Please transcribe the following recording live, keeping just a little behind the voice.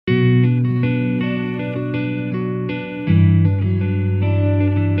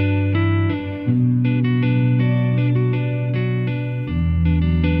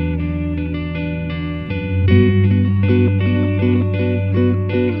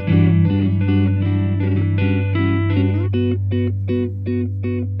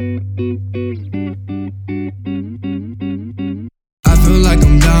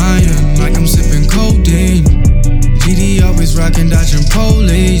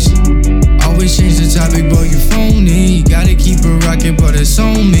police. Always change the topic, boy, you phony. Gotta keep it rockin', but it's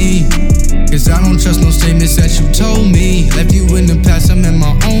on me. Cause I don't trust no statements that you told me. Left you in the past, I'm in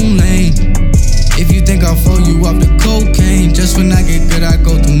my own lane. If you think I'll throw you off the cocaine, just when I get good, I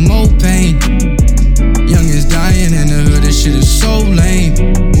go through more pain. Youngins dying in the hood, this shit is so lame.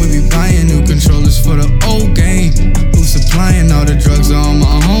 We be buying new controllers for the old game. Who's supplying all the drugs are all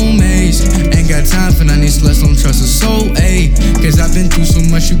my homies. Ain't got time for none of these sluts, don't trust a soul, ayy. Cause I've been through so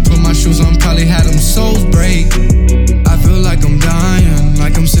much, you put my shoes on, probably had them souls break. I feel like I'm dying,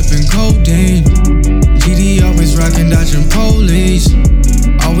 like I'm sipping codeine. GD always rockin', dodging police.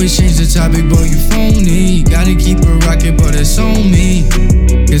 Always change the topic, boy, you phony. Gotta keep it rockin', but it's on me.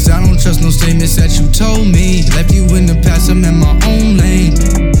 Cause I don't trust no statements that you told me. Left you in the past, I'm in my own lane.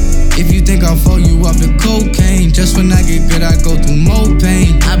 If you think I'll throw you off the cocaine, just when I get good, I go through more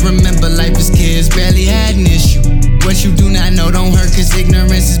pain. I remember life as kids, barely had an issue. What you do not know don't hurt, cause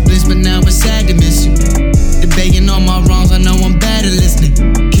ignorance is bliss, but now it's sad to miss you. Debating all my wrongs, I know I'm bad at listening.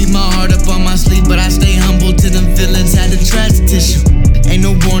 Keep my heart up on my sleeve, but I stay humble to them feelings, had a tragic tissue. Ain't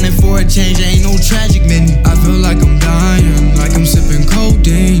no warning for a change, ain't no tragic menu. I feel like I'm dying, like I'm sipping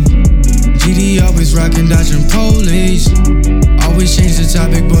codeine. GD always rockin', dodging police. Always change the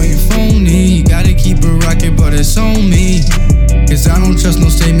topic, boy, you phony. Gotta keep it rockin', but it's on me. Cause I don't trust no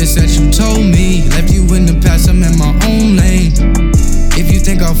statements that you told me. Left you in the past, I'm in my own lane. If you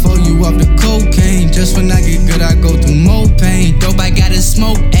think I'll throw you off the cocaine, just when I get good, I go through more pain. Dope, I gotta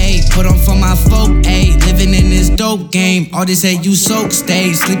smoke, ayy. Put on for my folk, ayy. Living in this dope game. All this hate you soak,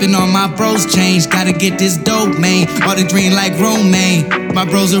 stay. Sleeping on my bros change. Gotta get this dope, man. All the green like Romaine. My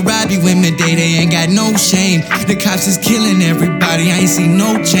bros will rob you in midday, they ain't got no shame. The cops is killing everybody, I ain't seen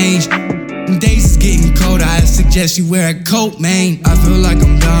no change. Them days is getting colder, I suggest you wear a coat, man. I feel like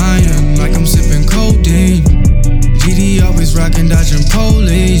I'm dying, like I'm sipping codeine. GD always rockin', dodging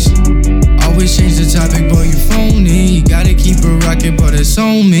police. Always change the topic, boy, you phony. Gotta keep it rockin', but it's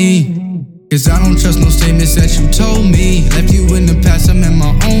on me. Cause I don't trust no statements that you told me. Left you in the past.